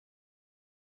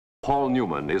Paul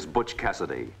Newman is Butch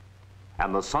Cassidy,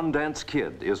 and the Sundance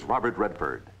Kid is Robert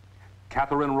Redford.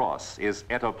 Catherine Ross is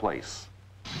Etta Place.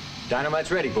 Dynamite's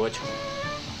ready, Butch.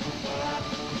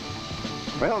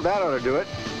 Well, that ought to do it.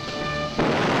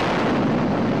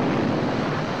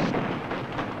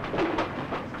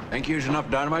 Think you used enough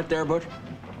dynamite there, Butch?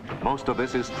 Most of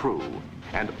this is true,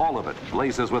 and all of it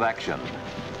blazes with action.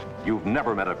 You've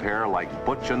never met a pair like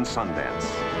Butch and Sundance.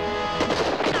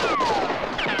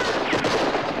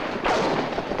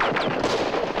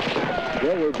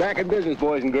 Well, we're back in business,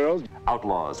 boys and girls.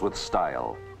 Outlaws with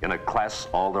style, in a class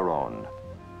all their own.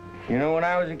 You know, when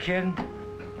I was a kid,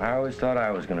 I always thought I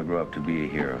was going to grow up to be a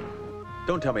hero.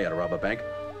 Don't tell me how to rob a bank.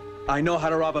 I know how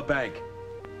to rob a bank.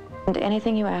 And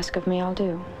anything you ask of me, I'll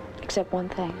do. Except one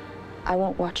thing. I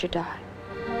won't watch you die.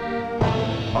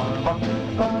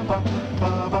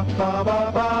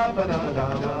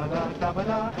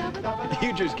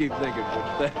 You just keep thinking,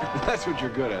 Butch. That's what you're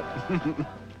good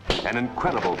at. An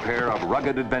incredible pair of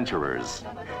rugged adventurers,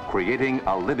 creating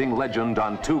a living legend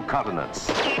on 2 continents.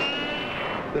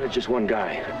 But it's just one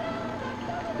guy.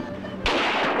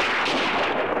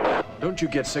 Don't you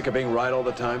get sick of being right all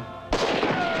the time?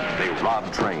 They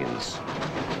robbed trains,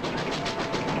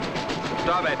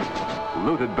 Stop it.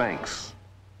 looted banks,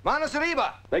 Manos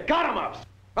arriba. They got him up.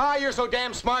 Ah, you're so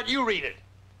damn smart, you read it.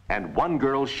 and one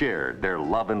girl shared their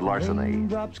love and larceny.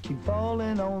 Raindrops keep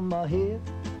falling on my head.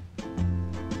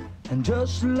 And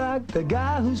just like the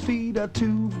guy whose feet are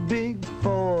too big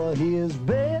for his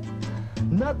bed,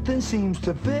 nothing seems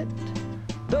to fit.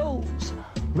 Those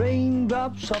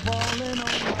raindrops are falling on my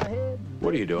head.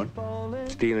 What are you doing?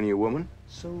 Stealing your woman?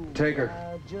 Take her.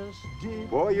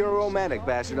 Boy, you're a romantic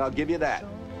bastard, I'll give you that.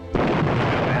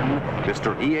 Then,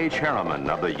 Mr. E.H. Harriman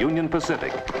of the Union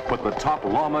Pacific put the top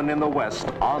lawman in the West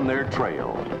on their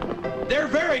trail. They're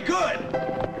very good.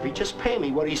 If he'd just pay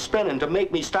me what he's spending to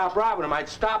make me stop robbing him, I'd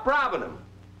stop robbing him.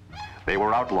 They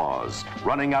were outlaws,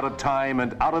 running out of time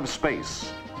and out of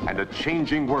space, and a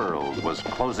changing world was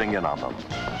closing in on them.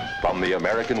 From the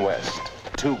American West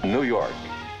to New York,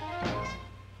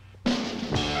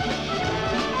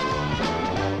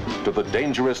 to the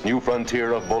dangerous new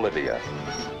frontier of Bolivia.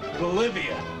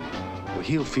 Bolivia. Well,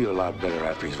 he'll feel a lot better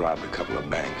after he's robbed a couple of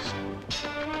banks.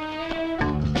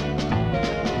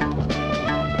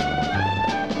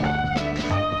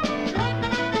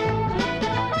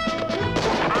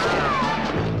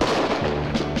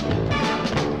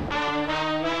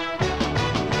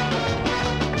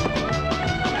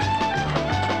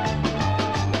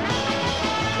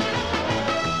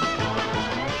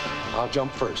 I'll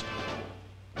jump first.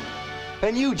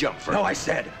 And you jump first. No, I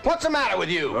said. What's the matter with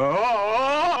you?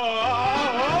 Oh!